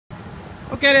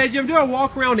Okay, ladies, I'm doing a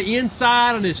walk around the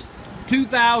inside on this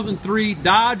 2003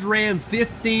 Dodge Ram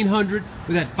 1500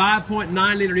 with that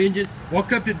 5.9 liter engine.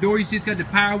 Walk up to the door, you see it's got the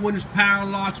power windows, power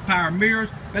locks, power mirrors.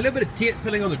 Got a little bit of tint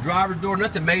peeling on the driver's door,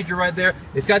 nothing major right there.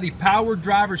 It's got the power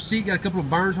driver's seat, got a couple of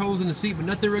burns holes in the seat, but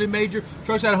nothing really major.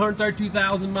 Truck's got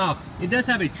 132,000 miles. It does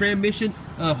have a transmission,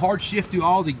 hard shift through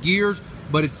all the gears,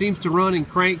 but it seems to run and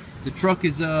crank. The truck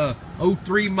is a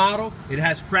 03 model. It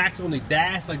has cracks on the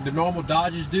dash like the normal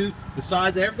Dodges do.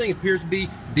 Besides, everything appears to be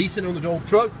decent on the old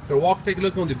truck. Gonna walk, take a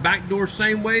look on the back door,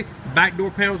 same way. The back door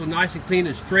panels are nice and clean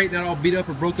and straight, not all beat up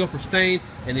or broke up or stained,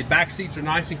 and the back seats are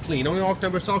nice and clean. Only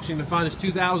October auction to find this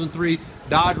 2003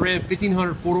 Dodge Ram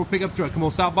 1500 four-door pickup truck. Come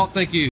on, Southbolt, thank you.